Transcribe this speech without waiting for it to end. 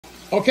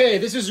Okay,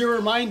 this is your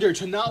reminder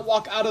to not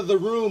walk out of the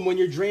room when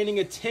you're draining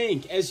a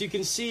tank. As you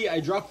can see, I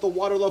dropped the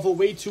water level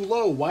way too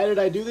low. Why did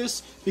I do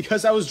this?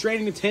 Because I was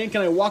draining the tank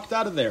and I walked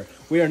out of there.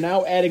 We are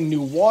now adding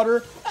new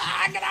water.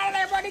 Get out of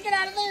there, buddy, get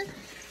out of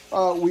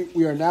there.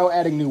 We are now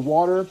adding new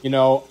water. You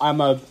know,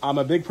 I'm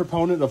a big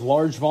proponent of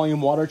large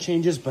volume water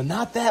changes, but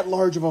not that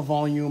large of a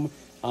volume.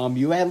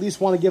 You at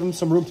least want to give him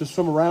some room to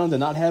swim around and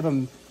not have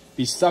him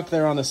be stuck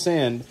there on the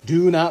sand.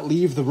 Do not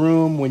leave the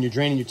room when you're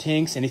draining your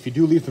tanks, and if you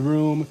do leave the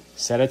room,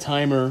 set a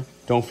timer.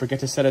 Don't forget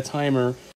to set a timer.